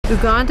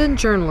Ugandan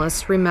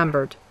Journalists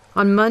Remembered.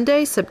 On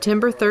Monday,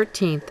 September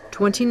 13th,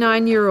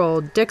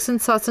 29-year-old Dickson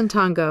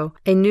Ssentongo,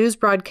 a news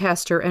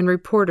broadcaster and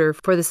reporter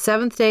for the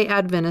Seventh Day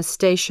Adventist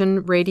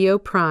station Radio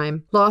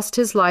Prime, lost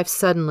his life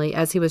suddenly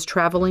as he was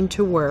traveling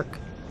to work.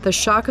 The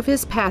shock of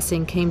his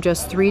passing came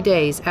just 3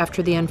 days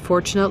after the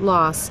unfortunate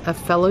loss of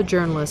fellow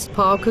journalist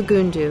Paul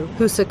Kiggundu,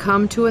 who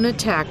succumbed to an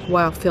attack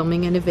while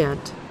filming an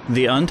event.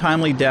 The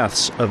untimely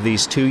deaths of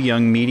these two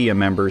young media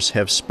members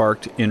have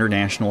sparked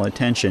international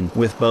attention,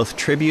 with both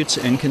tributes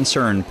and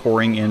concern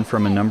pouring in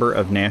from a number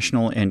of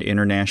national and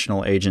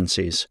international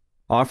agencies.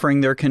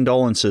 Offering their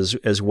condolences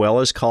as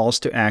well as calls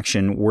to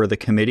action were the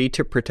Committee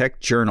to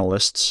Protect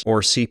Journalists,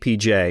 or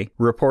CPJ,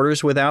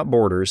 Reporters Without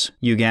Borders,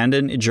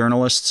 Ugandan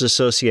Journalists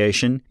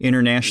Association,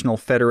 International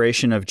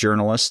Federation of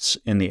Journalists,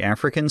 and the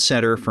African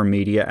Center for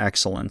Media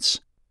Excellence.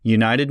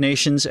 United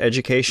Nations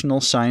Educational,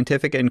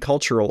 Scientific, and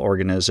Cultural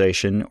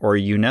Organization, or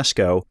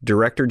UNESCO,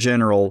 Director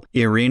General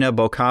Irina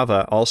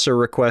Bokova also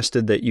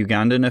requested that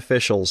Ugandan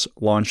officials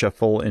launch a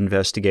full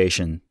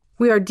investigation.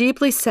 We are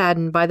deeply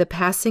saddened by the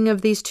passing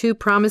of these two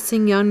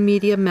promising young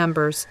media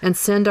members and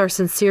send our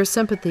sincere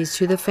sympathies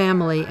to the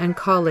family and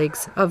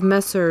colleagues of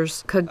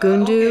Messrs.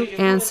 Kiggundu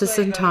and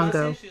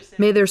Ssentongo.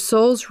 May their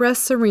souls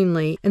rest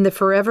serenely in the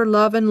forever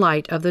love and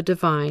light of the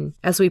divine,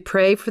 as we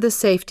pray for the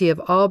safety of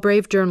all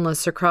brave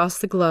journalists across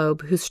the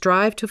globe who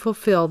strive to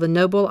fulfill the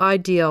noble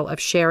ideal of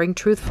sharing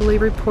truthfully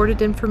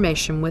reported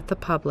information with the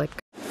public.